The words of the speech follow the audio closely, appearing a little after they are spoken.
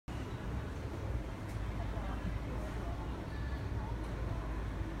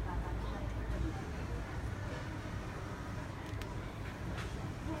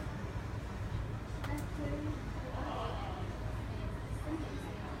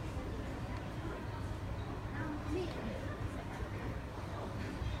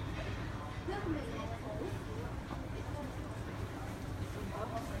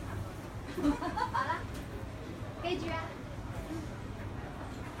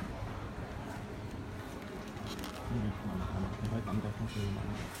你可以等個通少少問。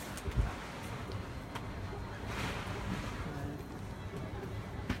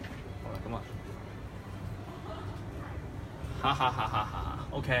好啦，咁啊，哈哈哈哈哈。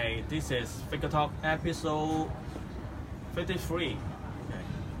Okay, this is Figure Talk episode 53。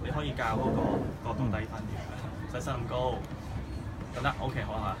你可以校嗰個角度低翻啲，唔使伸咁高。得得 ，OK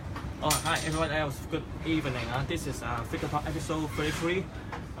好啊。Oh, hi everyone else. Good evening. This is Figure Talk episode 33.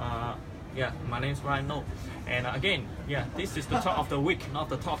 Yeah, my name is Bryan Lo. And again, yeah, this is the talk of the week, not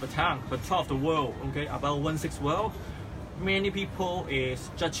the talk of the town, but talk of the world. Okay, about 16 world. Many people is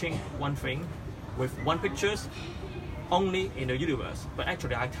judging one thing with one pictures only in the universe. But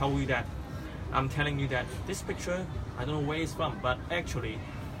actually, I'm telling you that this picture, I don't know where it's from, but actually,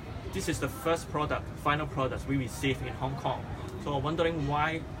 this is the first product, final product we received in Hong Kong. So I'm wondering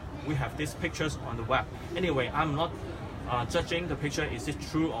why we have these pictures on the web. Anyway, I'm not judging the picture, is it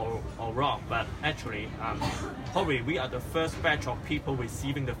true or wrong, but actually, probably we are the first batch of people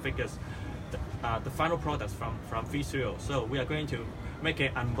receiving the figures, the final products from Threezero. So we are going to make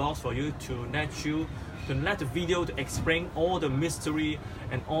an unbox for you to let the video to explain all the mystery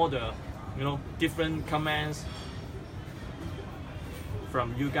and all the different comments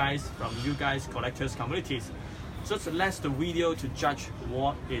from you guys collectors communities. Just let the video to judge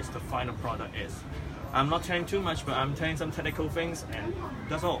what is the final product is. I'm not telling too much, but I'm telling some technical things, and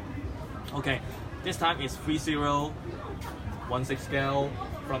that's all. Okay, this time is Threezero 1/6 scale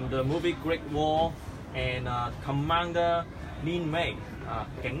from the movie Great War, and Commander Lin Mae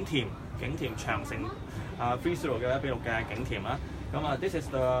景甜長城Threezero 嘅1:6嘅景甜啊。咁啊 ，this is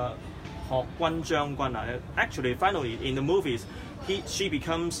the 學軍將軍啊。Actually, finally in the movies, she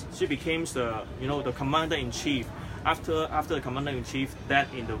became the the commander in chief after the commander in chief dead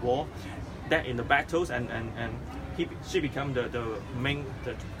in the war, dead in the battles, and she became the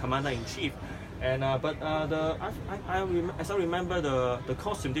commander in chief. And as I remember, the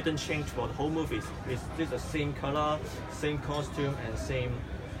costume didn't change for the whole movies. It's the same color, same costume, and same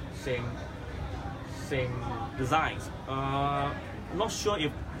designs. Not sure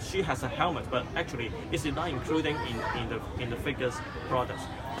if she has a helmet, but actually it's not including in the figures products.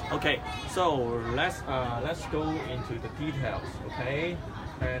 Okay, so let's go into the details. Okay,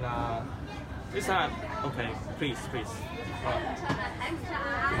 and this time, okay, please. Okay.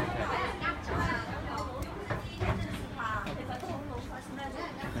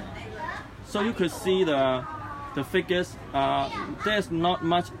 So you could see the figures. There's not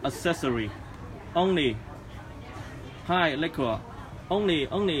much accessory. Only hi liquor. Only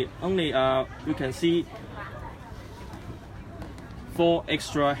you can see 4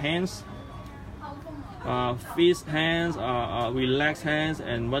 extra hands, fist hands, relaxed hands,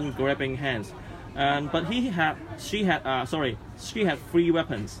 and 1 grabbing hands. But she had 3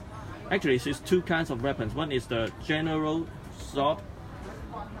 weapons. Actually, she's 2 kinds of weapons. One is the general sword,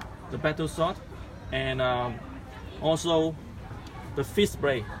 the battle sword, and also the fist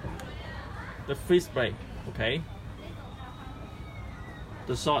blade. Okay.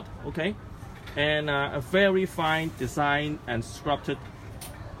 The sword, okay, and a very fine design and sculpted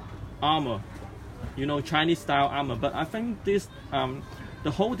armor, Chinese style armor. But I think this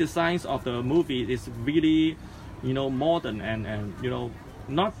the whole designs of the movie is really modern and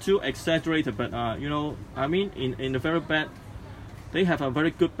not too exaggerated, but I mean in the very bad, they have a very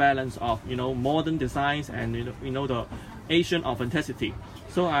good balance of modern designs and the Asian authenticity.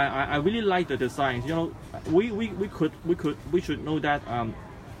 So I really like the designs. We should know that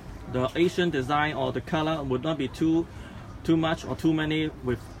the Asian design or the color would not be too much or too many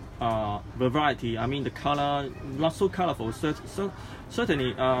with variety. I mean the color not so colorful.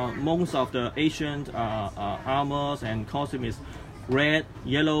 Certainly most of the Asian armors and costume is red,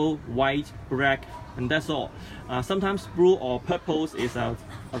 yellow, white, black, and that's all. Sometimes blue or purple is a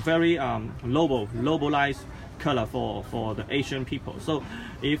very globalized color for the Asian people. So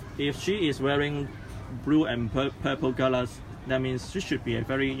if she is wearing blue and purple colors, that means she should be a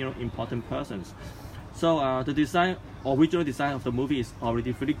very important person. So the original design of the movie is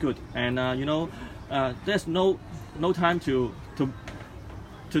already pretty good, and there's no time to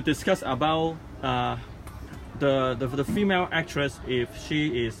discuss about the female actress, if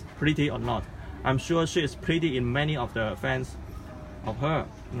she is pretty or not. I'm sure she is pretty in many of the fans of her,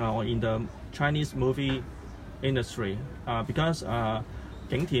 in the Chinese movie industry, because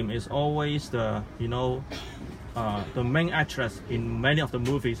Ging Tim is always the main actress in many of the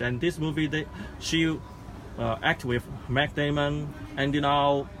movies, and this movie she act with Matt Damon, Andy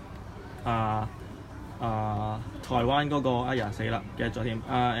Lau, 台灣嗰個死啦，記得咗添。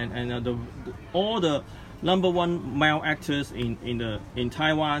And all the #1 male actors in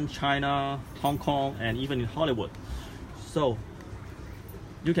Taiwan, China, Hong Kong, and even in Hollywood. So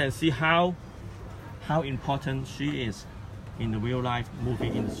you can see how important she is in the real life movie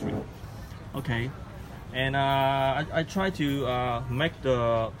industry. Okay, and I try to make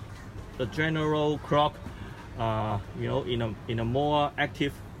the general clock, you know, in a more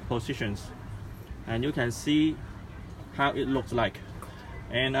active positions, and you can see how it looks like.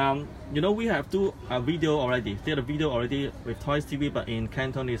 And you know, we have did a video already with TOYSTV, but in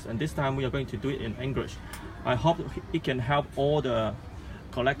Cantonese, and this time we are going to do it in English. I hope it can help all the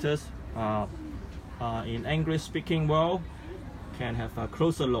collectors in English speaking world can have a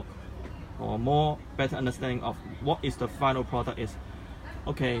closer look or more better understanding of what is the final product is.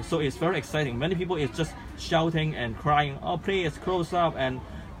 Okay, so it's very exciting. Many people is just shouting and crying, oh please close up, and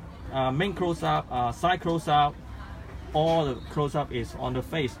main close up, side close up, all the close up is on the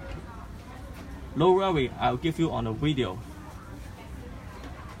face. No worry, I'll give you on a video.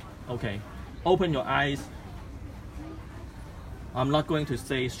 Okay, open your eyes. I'm not going to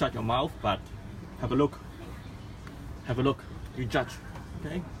say shut your mouth, but have a look. Have a look. You judge.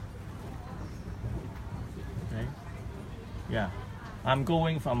 Okay. Okay. Yeah. I'm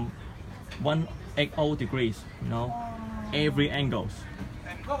going from 180 degrees. You know, every angles.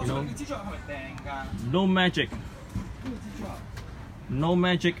 You know, no magic. No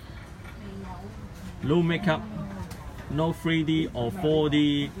magic. No makeup. No 3D or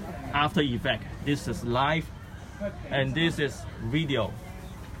 4D after effect. This is live, and this is video.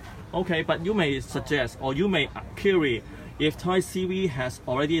 Okay, but you may suggest or you may query if TOYSTV has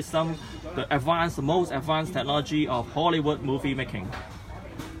already the most advanced technology of Hollywood movie making.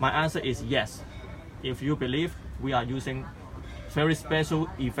 My answer is yes. If you believe we are using very special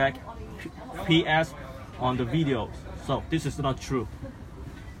effect PS on the videos, so this is not true.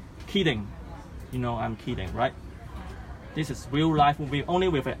 Kidding, you know I'm kidding, right? This is real life movie only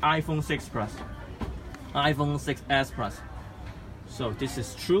with an iPhone 6 Plus, iPhone 6s Plus. So this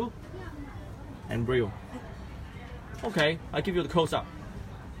is true and real. Okay, I give you the close up.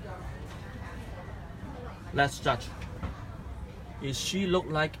 Let's judge. Is she look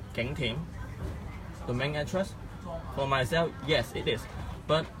like Ging Tim, the main actress? For myself, yes, it is.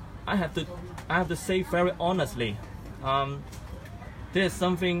 But I have to say very honestly, there's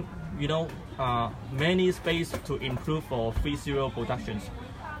something, you know, many space to improve for Threezero productions.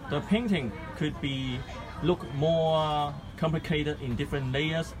 The painting could be look more complicated in different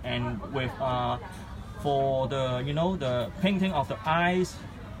layers, and with for the, you know, the painting of the eyes,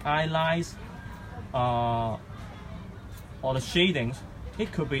 eye lines, or the shadings,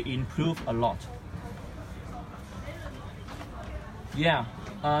 it could be improved a lot. Yeah,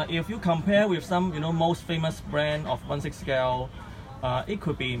 if you compare with some, you know, most famous brand of 1/6 scale, it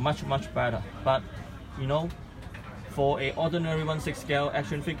could be much better. But you know, for a ordinary 1/6 scale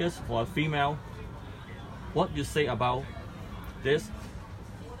action figures for a female, what you say about this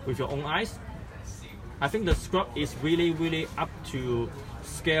with your own eyes? I think the sculpt is really up to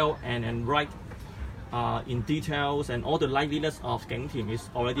scale and right in details, and all the liveliness of Ging Tim is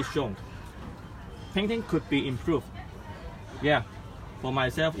already shown. Painting could be improved. Yeah, for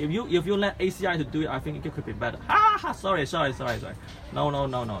myself, if you let ACI to do it, I think it could be better. Sorry.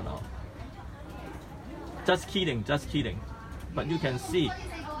 No. Just kidding. But you can see.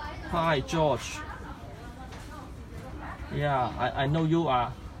 Hi, George. Yeah, I know you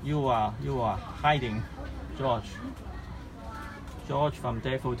are hiding, George from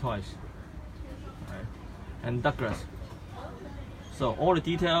Devil Toys, right. And Douglas. So all the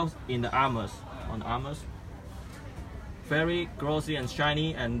details in the armors, very glossy and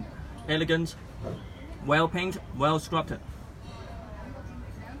shiny and elegant, well painted, well sculpted.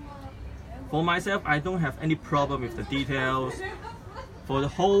 For myself, I don't have any problem with the details. For the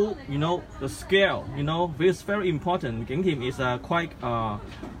whole, you know, the scale, you know, it's very important. Ging Tim is a quite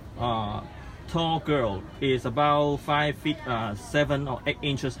tall girl. Is about 5 feet 7 or 8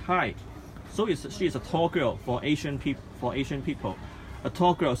 inches high. So she is a tall girl for Asian people. A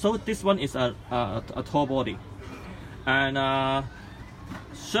tall girl. So this one is a tall body, and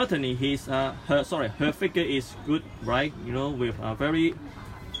certainly her figure is good, right? You know, with a very,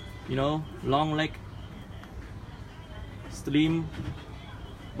 you know, long leg, slim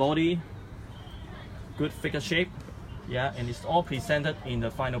body, good figure shape. Yeah, and it's all presented in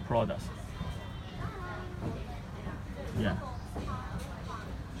the final product. Yeah.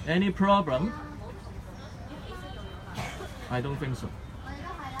 Any problem? I don't think so.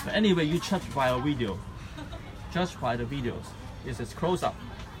 But anyway, you judge by a video. Judge by the videos. This is close up.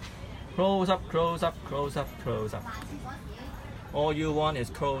 Close up. All you want is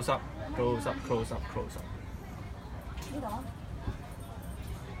close up. Close up, close up, close up.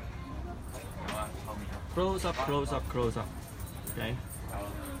 Close up, close up, close up. Okay.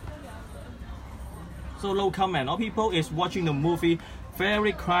 So no comment. All people is watching the movie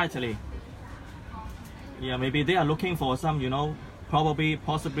very quietly. Yeah, maybe they are looking for some, you know,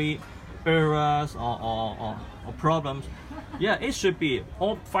 possibly errors or problems. Yeah, it should be.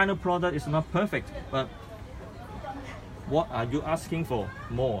 All final product is not perfect, but what are you asking for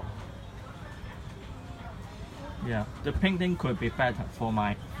more? Yeah, the painting could be better for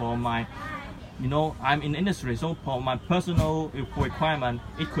my, you know, I'm in industry, so for my personal requirement,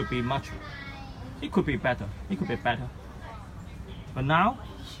 it could be better. It could be better. But now,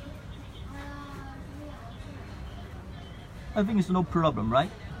 I think it's no problem,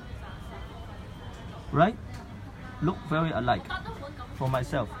 right? Right? Look very alike for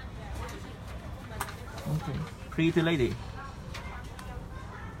myself. Okay, pretty lady.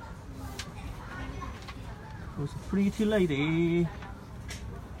 Who's a pretty lady?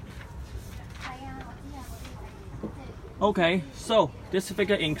 Okay, so this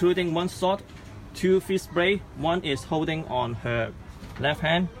figure including one sword, 2 fist blade, one is holding on her left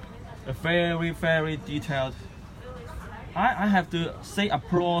hand. A very detailed. I have to say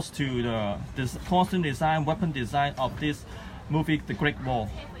applause to the costume design, weapon design of this movie, The Great Wall.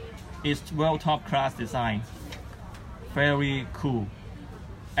 It's well top class design. Very cool,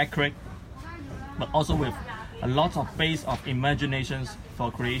 accurate, but also with a lot of base of imaginations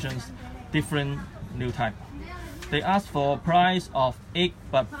for creations, different new type. They asked for price of 8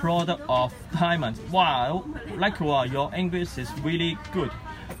 but product of diamonds. Wow, like your English is really good.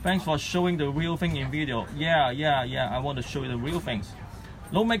 Thanks for showing the real thing in video. Yeah, I want to show you the real things.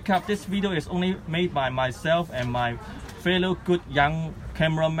 No makeup, this video is only made by myself and my fellow good young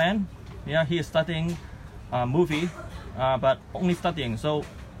cameraman. Yeah, he is studying movie, but only studying, so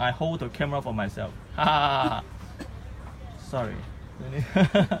I hold the camera for myself. Sorry.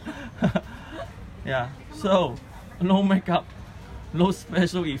 Yeah, so no makeup, no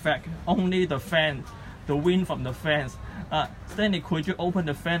special effect, only the fan, the wind from the fans. Stanley, could you open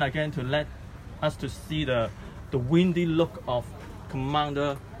the fan again to let us to see the windy look of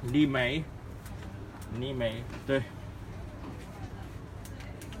Commander Lin Mae?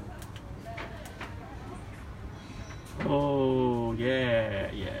 Oh yeah.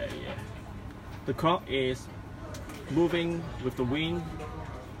 The clock is moving with the wind.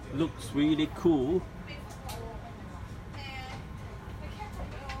 Looks really cool.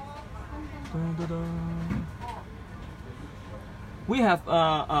 We have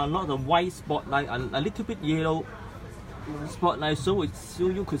not a white spotlight, a little bit yellow spotlight, so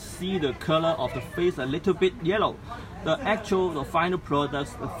you could see the color of the face a little bit yellow. The final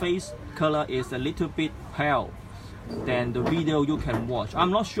product, the face color is a little bit pale than the video you can watch.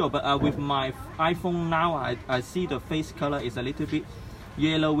 I'm not sure, but with my iPhone now, I see the face color is a little bit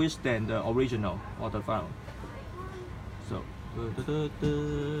yellowish than the original or the final. So,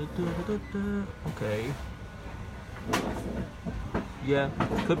 okay. Yeah,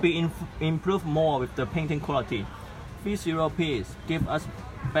 could be improved more with the painting quality. Threezero please give us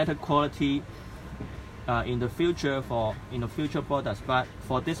better quality in the future products, but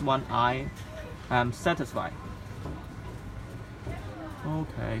for this one I am satisfied.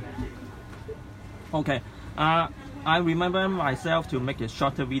 Okay. I remember myself to make a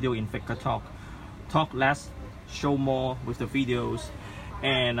shorter video in Figure talk less, show more with the videos,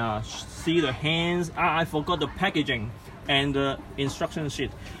 and see the hands. I forgot the packaging and the instruction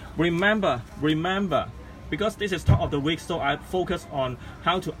sheet. Remember, because this is talk of the week, so I focus on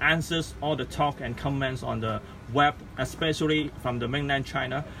how to answer all the talk and comments on the web, especially from the mainland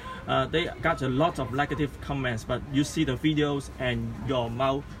China. They got a lot of negative comments, but you see the videos and your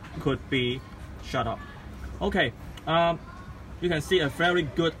mouth could be shut up. Okay, you can see a very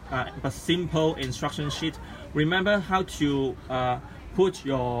good but simple instruction sheet. Remember how to put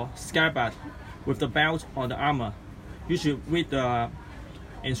your scabbard with the belt on the armor. You should read the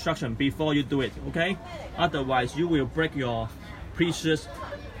instruction before you do it, okay? Otherwise you will break your precious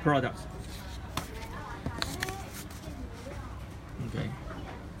products. Okay,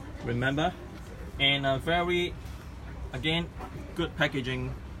 remember, and a very, again, good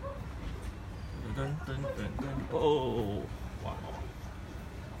packaging. Oh wow.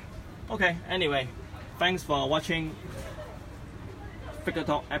 Okay, anyway, thanks for watching Figure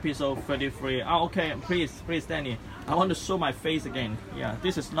Talk episode 33. Okay, please Danny, I want to show my face again. Yeah,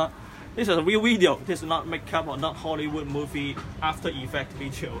 this is a real video. This is not makeup or not Hollywood movie After Effect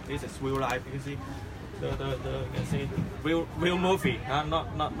video. This is real life. You see you can see real movie,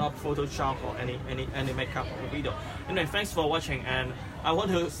 not Photoshop or any makeup or video. Anyway, thanks for watching, and I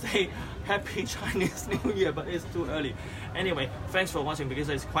want to say Happy Chinese New Year, but it's too early. Anyway, thanks for watching because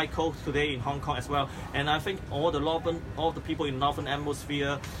it's quite cold today in Hong Kong as well. And I think all the people in Northern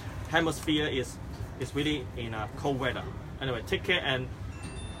Hemisphere is really in cold weather. Anyway, take care and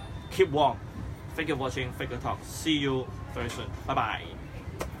keep warm. Thank you for watching Figure Talk. See you very soon. Bye bye.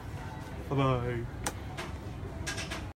 Bye bye.